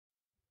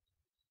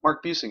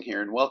Mark Buesing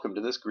here, and welcome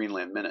to this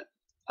Greenland Minute.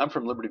 I'm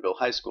from Libertyville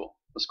High School,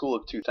 a school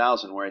of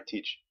 2,000 where I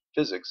teach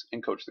physics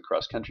and coach the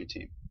cross-country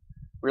team.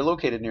 We're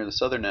located near the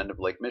southern end of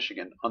Lake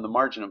Michigan, on the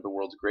margin of the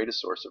world's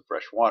greatest source of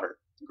fresh water,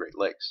 the Great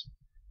Lakes.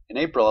 In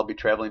April, I'll be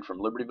traveling from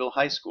Libertyville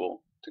High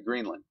School to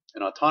Greenland,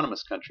 an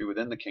autonomous country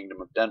within the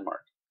Kingdom of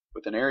Denmark.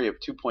 With an area of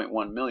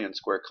 2.1 million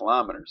square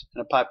kilometers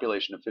and a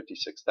population of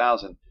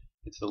 56,000,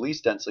 it's the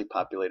least densely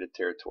populated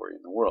territory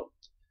in the world.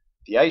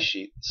 The ice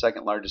sheet, the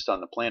second largest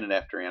on the planet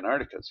after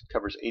Antarctica's,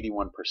 covers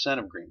 81%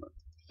 of Greenland.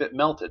 If it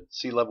melted,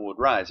 sea level would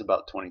rise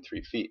about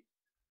 23 feet.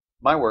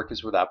 My work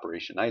is with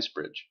Operation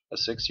Icebridge, a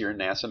 6-year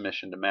NASA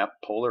mission to map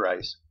polar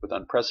ice with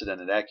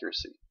unprecedented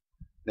accuracy.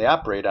 They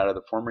operate out of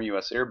the former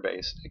U.S. Air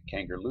Base at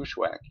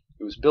Kangerlussuaq.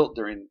 It was built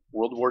during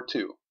World War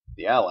II.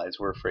 The Allies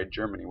were afraid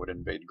Germany would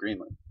invade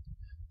Greenland.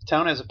 The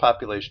town has a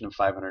population of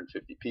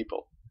 550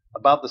 people,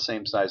 about the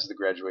same size as the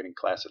graduating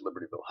class at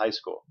Libertyville High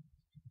School.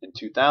 In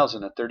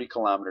 2000, a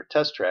 30-kilometer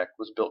test track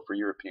was built for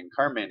European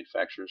car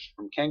manufacturers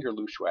from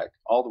Kangerlussuaq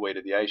all the way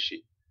to the ice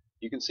sheet.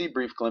 You can see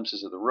brief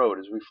glimpses of the road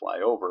as we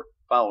fly over,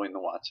 following the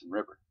Watson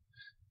River.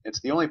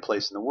 It's the only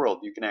place in the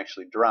world you can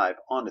actually drive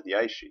onto the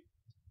ice sheet.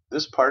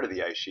 This part of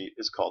the ice sheet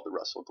is called the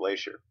Russell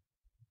Glacier.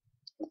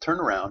 We'll turn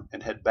around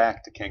and head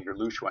back to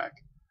Kangerlussuaq,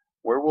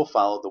 where we'll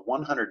follow the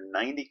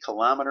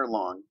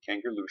 190-kilometer-long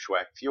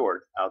Kangerlussuaq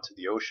Fjord out to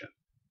the ocean.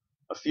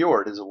 A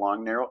fjord is a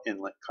long, narrow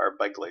inlet carved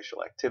by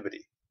glacial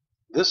activity.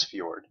 This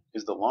fjord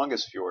is the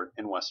longest fjord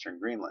in western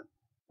Greenland,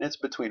 and it's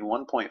between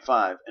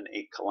 1.5 and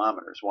 8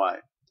 kilometers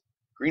wide.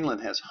 Greenland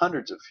has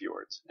hundreds of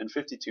fjords and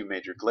 52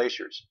 major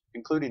glaciers,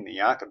 including the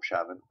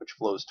Jakobshavn, which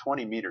flows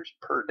 20 meters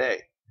per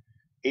day.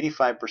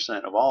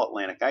 85% of all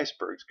Atlantic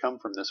icebergs come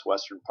from this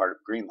western part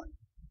of Greenland.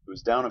 It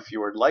was down a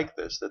fjord like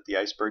this that the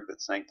iceberg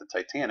that sank the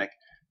Titanic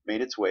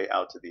made its way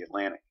out to the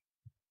Atlantic.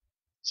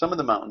 Some of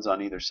the mountains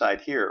on either side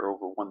here are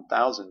over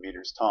 1,000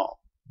 meters tall.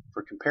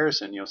 For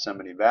comparison,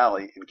 Yosemite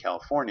Valley in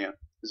California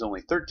is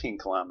only 13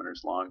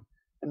 kilometers long,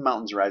 and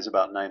mountains rise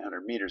about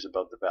 900 meters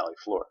above the valley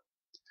floor.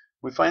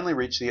 We finally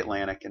reach the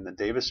Atlantic in the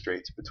Davis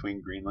Straits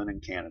between Greenland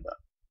and Canada.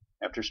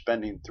 After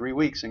spending 3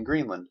 weeks in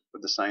Greenland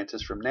with the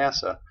scientists from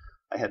NASA,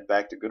 I head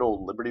back to good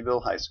old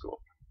Libertyville High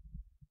School.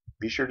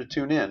 Be sure to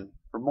tune in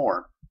for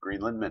more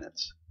Greenland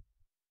Minutes.